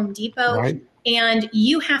Walmart, like Home Depot. Right. And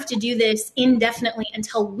you have to do this indefinitely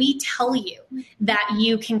until we tell you that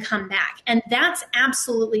you can come back. And that's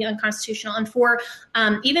absolutely unconstitutional. And for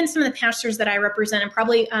even some of the pastors that I represent, and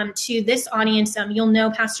probably to this audience, you'll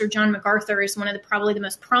know Pastor John MacArthur is one of probably the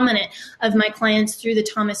most prominent of my clients through the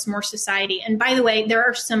Thomas More Society. And by the way, there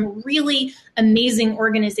are some really amazing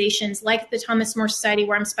organizations like the Thomas More Society,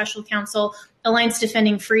 where I'm special counsel, Alliance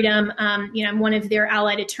Defending Freedom. I'm one of their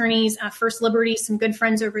allied attorneys, First Liberty, some good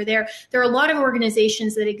friends over there. There are a lot of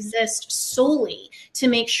organizations that exist solely to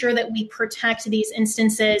make sure that we protect these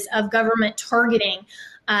instances of government targeting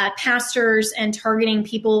pastors and targeting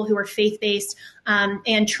people who are faith-based,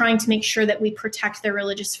 and trying to make sure that we protect their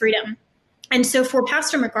religious freedom. And so for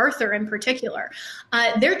Pastor MacArthur in particular,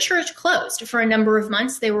 their church closed for a number of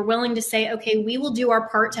months. They were willing to say, okay, we will do our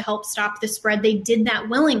part to help stop the spread. They did that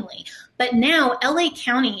willingly. But now LA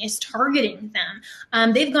County is targeting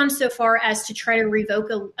them. They've gone so far as to try to revoke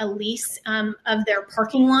a lease of their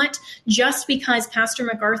parking lot, just because Pastor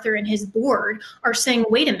MacArthur and his board are saying,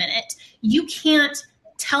 wait a minute, you can't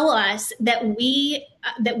tell us that we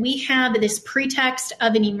have this pretext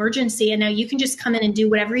of an emergency, and now you can just come in and do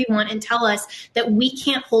whatever you want and tell us that we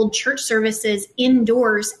can't hold church services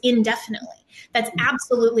indoors indefinitely. That's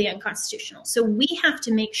absolutely unconstitutional. So we have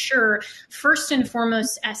to make sure, first and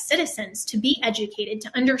foremost, as citizens, to be educated,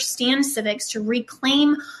 to understand civics, to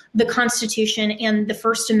reclaim the Constitution and the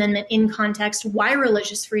First Amendment in context, why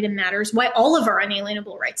religious freedom matters, why all of our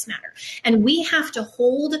unalienable rights matter. And we have to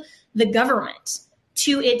hold the government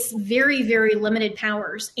to its very, very limited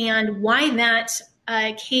powers. And why that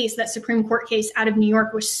case, that Supreme Court case out of New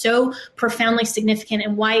York, was so profoundly significant,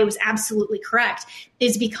 and why it was absolutely correct,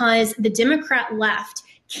 is because the Democrat left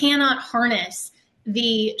cannot harness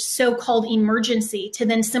the so-called emergency to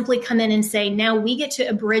then simply come in and say, now we get to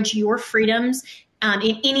abridge your freedoms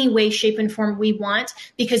in any way, shape, and form we want,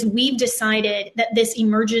 because we've decided that this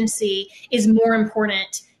emergency is more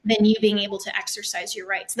important than you being able to exercise your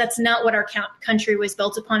rights. That's not what our country was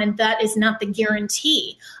built upon, and that is not the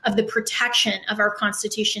guarantee of the protection of our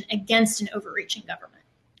Constitution against an overreaching government.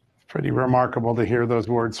 Pretty remarkable to hear those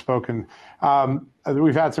words spoken.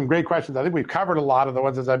 We've had some great questions. I think we've covered a lot of the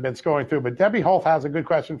ones as I've been going through, but Debbie Holt has a good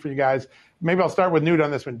question for you guys. Maybe I'll start with Newt on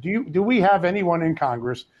this one. Do we have anyone in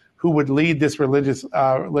Congress who would lead this religious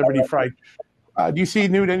liberty fight? Do you see,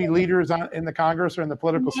 Newt, any leaders in the Congress or in the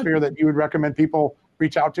political sphere that you would recommend people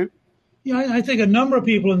reach out to? Yeah, I think a number of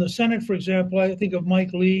people in the Senate, for example. I think of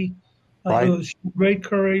Mike Lee, right, who has great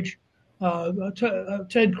courage.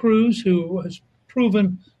 Ted Cruz, who has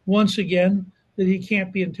proven once again that he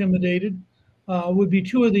can't be intimidated, would be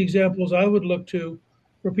two of the examples I would look to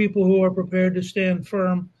for people who are prepared to stand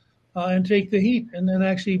firm and take the heat, and then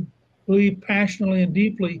actually believe passionately and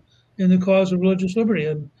deeply in the cause of religious liberty.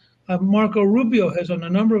 And Marco Rubio has, on a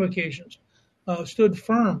number of occasions, stood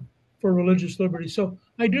firm for religious liberty. So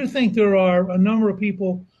I do think there are a number of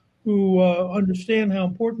people who understand how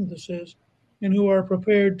important this is and who are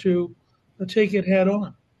prepared to take it head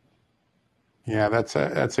on. Yeah, that's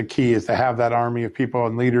a key, is to have that army of people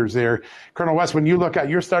and leaders there. Colonel West, when you look at,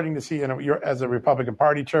 you're starting to see, you're as a Republican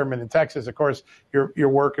Party chairman in Texas, of course, you're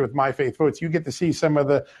working with My Faith Votes. You get to see some of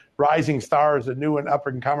the rising stars, the new and up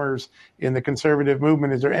and comers in the conservative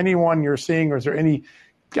movement. Is there anyone you're seeing, or is there any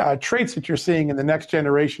traits that you're seeing in the next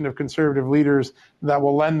generation of conservative leaders that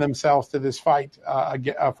will lend themselves to this fight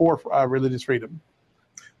for religious freedom?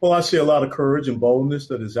 Well, I see a lot of courage and boldness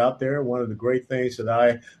that is out there. One of the great things that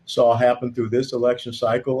I saw happen through this election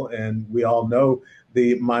cycle, and we all know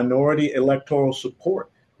the minority electoral support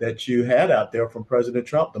that you had out there from President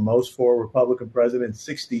Trump, the most for a Republican president in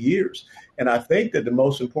 60 years. And I think that the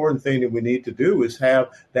most important thing that we need to do is have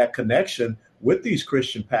that connection with these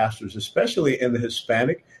Christian pastors, especially in the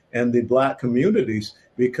Hispanic and the Black communities,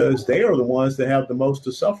 because they are the ones that have the most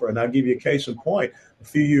to suffer. And I'll give you a case in point. A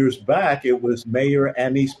few years back, it was Mayor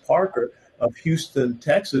Annise Parker of Houston,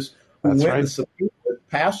 Texas, who went and subpoenaed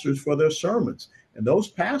pastors for their sermons. And those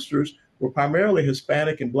pastors were primarily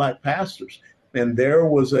Hispanic and Black pastors. And there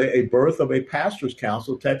was a birth of a pastors'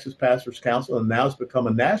 council, Texas Pastors Council, and now it's become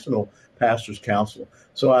a national pastors' council.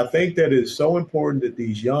 So I think that it's so important that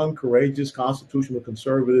these young, courageous, constitutional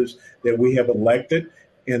conservatives that we have elected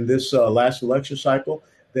in this last election cycle,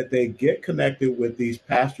 that they get connected with these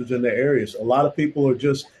pastors in their areas. A lot of people are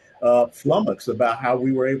just flummoxed about how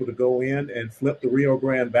we were able to go in and flip the Rio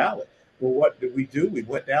Grande Valley. Well, what did we do? We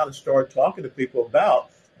went down and started talking to people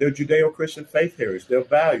about their Judeo-Christian faith heritage, their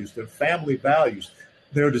values, their family values,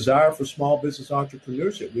 their desire for small business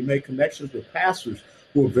entrepreneurship. We make connections with pastors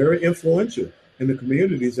who are very influential in the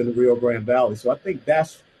communities in the Rio Grande Valley. So I think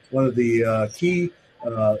that's one of the key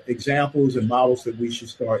examples and models that we should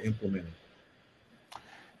start implementing.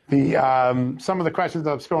 Some of the questions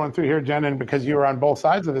I'm scrolling through here, Jen, and because you were on both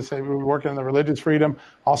sides of this, we were working on the religious freedom,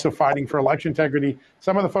 also fighting for election integrity.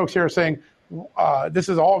 Some of the folks here are saying, this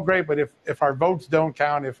is all great, but if our votes don't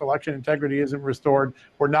count, if election integrity isn't restored,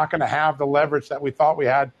 we're not going to have the leverage that we thought we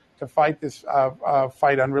had to fight this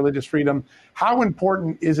fight on religious freedom. How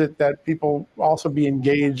important is it that people also be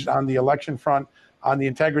engaged on the election front, on the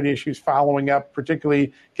integrity issues, following up,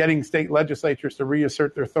 particularly getting state legislatures to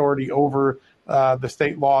reassert their authority over the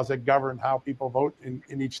state laws that govern how people vote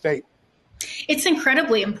in each state? It's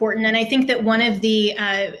incredibly important. And I think that one of the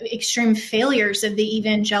extreme failures of the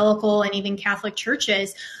evangelical and even Catholic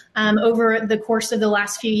churches over the course of the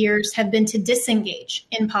last few years have been to disengage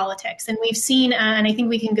in politics. And we've seen, and I think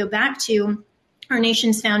we can go back to our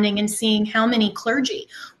nation's founding and seeing how many clergy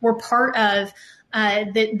were part of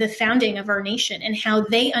the founding of our nation and how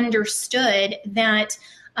they understood that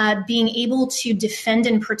being able to defend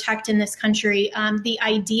and protect in this country the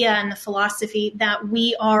idea and the philosophy that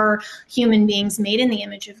we are human beings made in the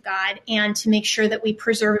image of God, and to make sure that we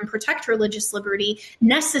preserve and protect religious liberty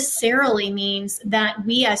necessarily means that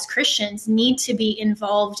we as Christians need to be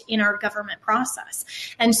involved in our government process.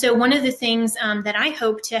 And so one of the things that I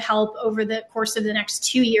hope to help over the course of the next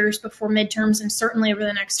 2 years before midterms, and certainly over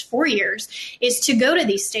the next 4 years, is to go to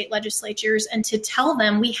these state legislatures and to tell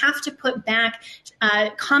them we have to put back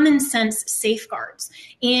common sense safeguards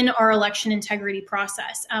in our election integrity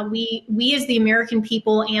process. We as the American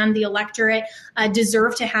people and the electorate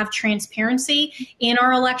deserve to have transparency in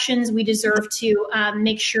our elections. We deserve to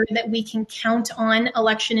make sure that we can count on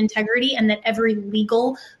election integrity and that every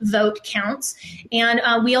legal vote counts. And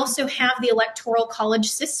we also have the Electoral College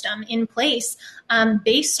system in place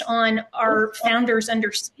based on our founders'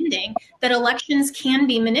 understanding that elections can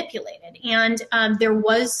be manipulated. And there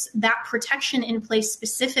was that protection in place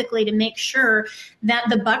specifically to make sure that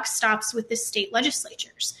the buck stops with the state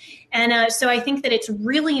legislatures. And so I think that it's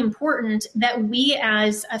really important that we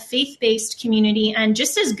as a faith-based community and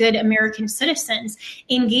just as good American citizens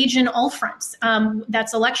engage in all fronts.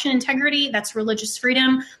 That's election integrity, that's religious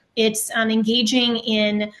freedom, it's engaging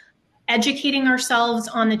in educating ourselves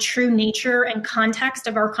on the true nature and context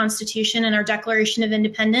of our Constitution and our Declaration of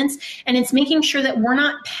Independence. And it's making sure that we're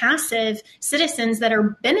not passive citizens that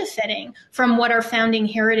are benefiting from what our founding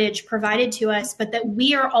heritage provided to us, but that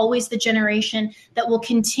we are always the generation that will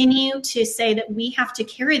continue to say that we have to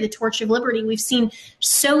carry the torch of liberty. We've seen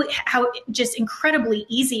how just incredibly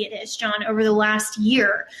easy it is, John, over the last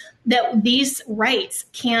year, that these rights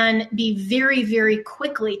can be very, very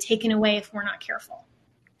quickly taken away if we're not careful.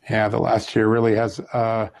 Yeah, the last year really has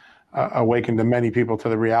awakened to many people to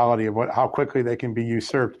the reality of how quickly they can be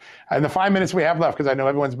usurped. In the 5 minutes we have left, because I know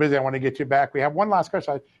everyone's busy, I want to get you back. We have one last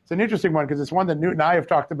question. It's an interesting one because it's one that Newt and I have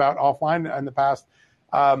talked about offline in the past.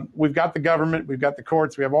 We've got the government, we've got the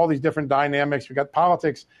courts, we have all these different dynamics, we've got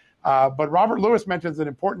politics. But Robert Lewis mentions an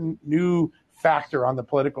important new factor on the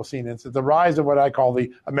political scene. It's the rise of what I call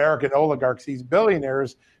the American oligarchs, these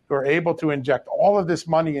billionaires who are able to inject all of this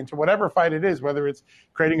money into whatever fight it is, whether it's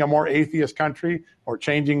creating a more atheist country or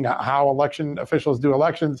changing how election officials do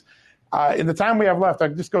elections. In the time we have left,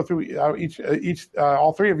 I'll just go through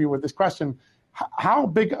all three of you with this question. How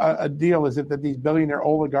big a deal is it that these billionaire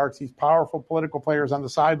oligarchs, these powerful political players on the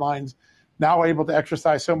sidelines, now able to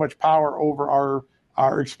exercise so much power over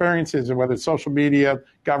our experiences, whether it's social media,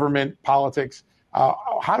 government, politics?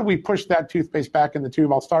 How do we push that toothpaste back in the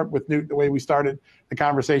tube? I'll start with Newt, the way we started the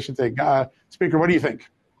conversation today. Speaker, what do you think?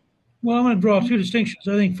 Well, I'm going to draw two distinctions.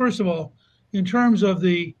 I think, first of all, in terms of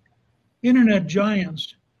the internet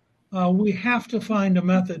giants, we have to find a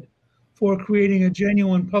method for creating a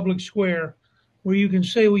genuine public square where you can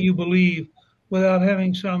say what you believe without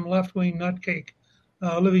having some left-wing nutcake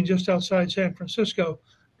living just outside San Francisco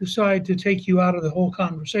decide to take you out of the whole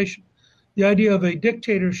conversation. The idea of a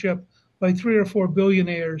dictatorship by 3 or 4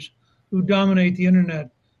 billionaires who dominate the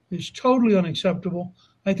internet is totally unacceptable.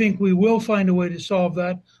 I think we will find a way to solve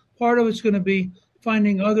that. Part of it's going to be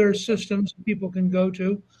finding other systems people can go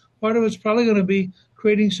to. Part of it's probably going to be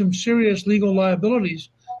creating some serious legal liabilities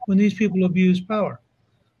when these people abuse power.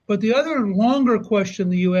 But the other longer question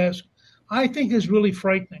that you ask, I think is really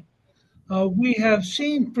frightening. We have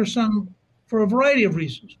seen for a variety of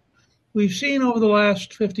reasons, we've seen over the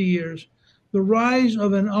last 50 years, the rise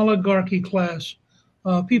of an oligarchy class,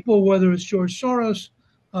 people, whether it's George Soros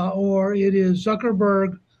or it is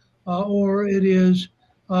Zuckerberg or it is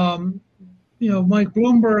Mike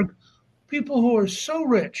Bloomberg, people who are so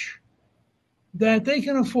rich that they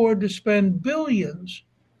can afford to spend billions,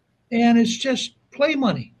 and it's just play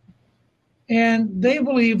money. And they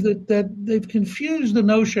believe that they've confused the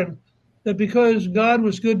notion that because God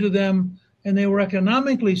was good to them and they were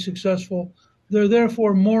economically successful, they're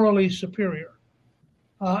therefore morally superior.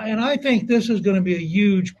 And I think this is going to be a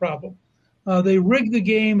huge problem. They rigged the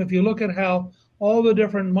game. If you look at how all the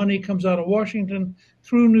different money comes out of Washington,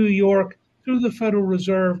 through New York, through the Federal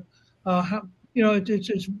Reserve,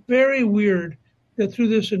 it's very weird that through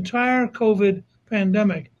this entire COVID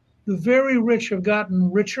pandemic, the very rich have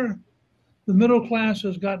gotten richer, the middle class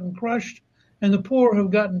has gotten crushed, and the poor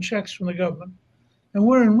have gotten checks from the government. And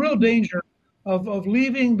we're in real danger of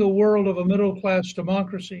leaving the world of a middle class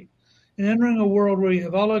democracy and entering a world where you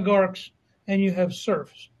have oligarchs and you have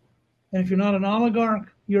serfs. And if you're not an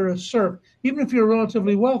oligarch, you're a serf. Even if you're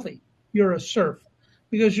relatively wealthy, you're a serf,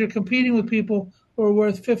 because you're competing with people who are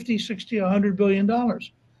worth 50, 60, $100 billion.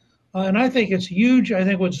 And I think it's huge. I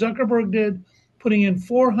think what Zuckerberg did, putting in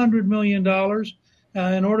 $400 million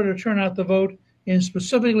in order to turn out the vote in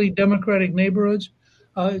specifically Democratic neighborhoods,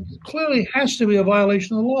 clearly has to be a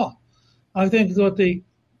violation of the law. I think what the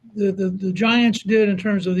giants did in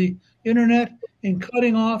terms of the internet in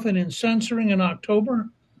cutting off and in censoring in October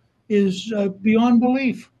is beyond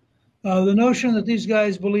belief. The notion that these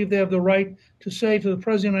guys believe they have the right to say to the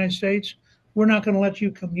President of the United States, we're not going to let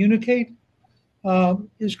you communicate,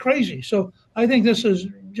 is crazy. So I think this is,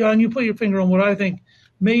 John, you put your finger on what I think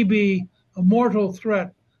may be a mortal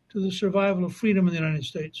threat to the survival of freedom in the United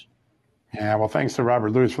States. Yeah, well, thanks to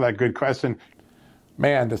Robert Lewis for that good question.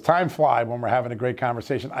 Man, does time fly when we're having a great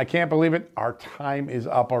conversation? I can't believe it. Our time is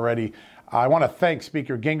up already. I want to thank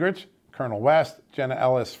Speaker Gingrich, Colonel West, Jenna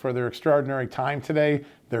Ellis for their extraordinary time today,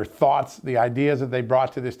 their thoughts, the ideas that they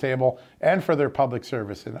brought to this table, and for their public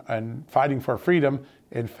service and fighting for freedom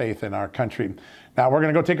and faith in our country. Now, we're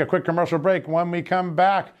going to go take a quick commercial break. When we come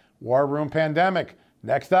back, War Room Pandemic.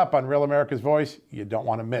 Next up on Real America's Voice, you don't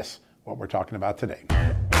want to miss what we're talking about today.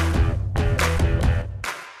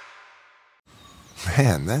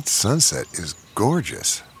 Man, that sunset is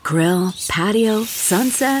gorgeous. Grill, patio,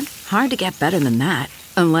 sunset. Hard to get better than that.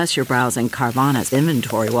 Unless you're browsing Carvana's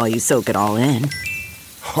inventory while you soak it all in.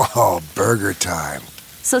 Oh, burger time.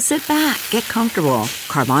 So sit back, get comfortable.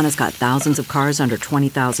 Carvana's got thousands of cars under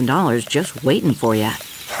 $20,000 just waiting for you.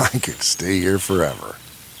 I could stay here forever.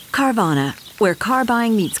 Carvana, where car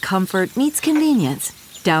buying meets comfort meets convenience.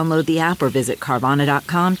 Download the app or visit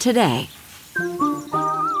Carvana.com today.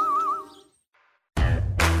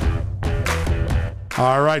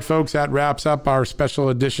 All right, folks, that wraps up our special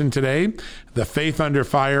edition today, the Faith Under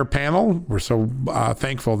Fire panel. We're so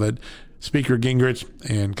thankful that Speaker Gingrich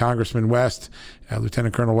and Congressman West,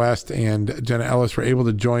 Lieutenant Colonel West, and Jenna Ellis were able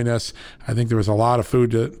to join us. I think there was a lot of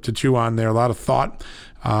food to chew on there, a lot of thought,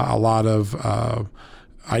 a lot of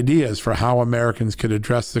ideas for how Americans could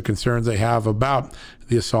address the concerns they have about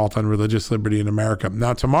the assault on religious liberty in America.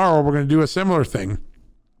 Now, tomorrow, we're going to do a similar thing.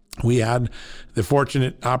 We had the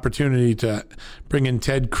fortunate opportunity to bring in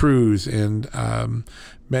Ted Cruz and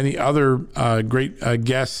many other great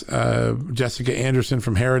guests, Jessica Anderson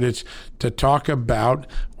from Heritage, to talk about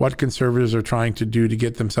what conservatives are trying to do to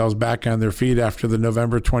get themselves back on their feet after the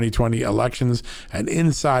November 2020 elections, an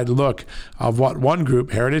inside look of what one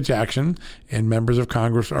group, Heritage Action, and members of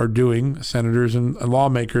Congress are doing, senators and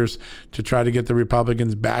lawmakers, to try to get the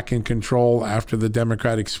Republicans back in control after the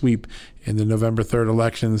Democratic sweep in the November 3rd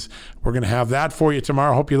elections. We're going to have that for you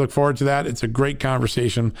tomorrow. Hope you look forward to that. It's a great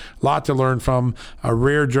conversation, a lot to learn from, a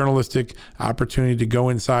rare journalistic opportunity to go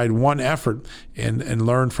inside one effort and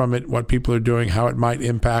learn from it, what people are doing, how it might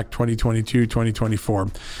impact 2022, 2024.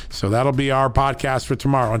 So that'll be our podcast for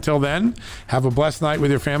tomorrow. Until then, have a blessed night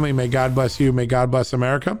with your family. May God bless you. May God bless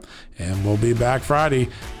America. And we'll be back Friday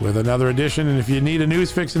with another edition. And if you need a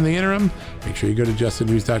news fix in the interim, make sure you go to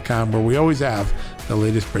justthenews.com, where we always have the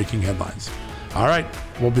latest breaking headlines. All right,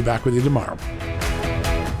 we'll be back with you tomorrow.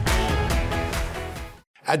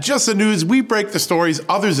 At Just the News, we break the stories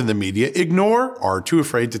others in the media ignore or are too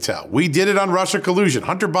afraid to tell. We did it on Russia collusion,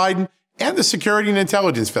 Hunter Biden, and the security and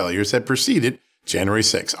intelligence failures that preceded January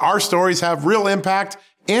 6th. Our stories have real impact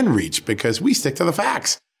and reach because we stick to the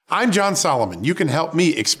facts. I'm John Solomon. You can help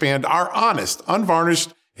me expand our honest,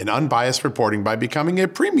 unvarnished, and unbiased reporting by becoming a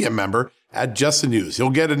premium member at Just the News. You'll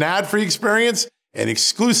get an ad-free experience and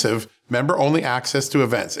exclusive member-only access to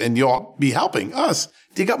events, and you'll be helping us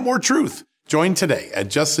dig up more truth. Join today at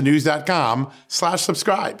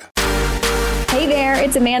justthenews.com/subscribe. Hey there,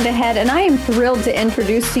 it's Amanda Head, and I am thrilled to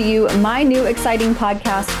introduce to you my new exciting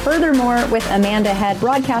podcast, Furthermore with Amanda Head,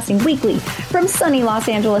 broadcasting weekly from sunny Los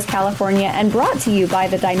Angeles, California, and brought to you by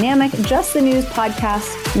the dynamic Just the News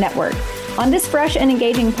Podcast Network. On this fresh and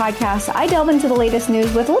engaging podcast, I delve into the latest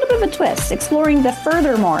news with a little bit of a twist, exploring the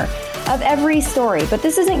furthermore of every story. But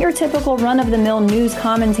this isn't your typical run-of-the-mill news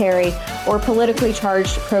commentary or politically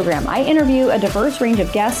charged program. I interview a diverse range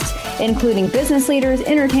of guests, including business leaders,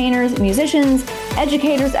 entertainers, musicians,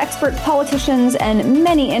 educators, experts, politicians, and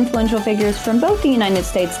many influential figures from both the United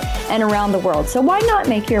States and around the world. So why not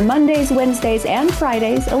make your Mondays, Wednesdays, and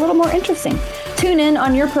Fridays a little more interesting? Tune in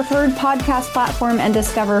on your preferred podcast platform and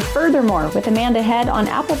discover Furthermore with Amanda Head on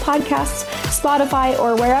Apple Podcasts, Spotify,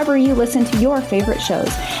 or wherever you listen to your favorite shows.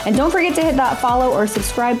 And don't forget to hit that follow or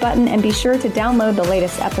subscribe button and be sure to download the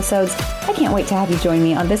latest episodes. I can't wait to have you join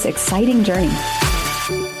me on this exciting journey.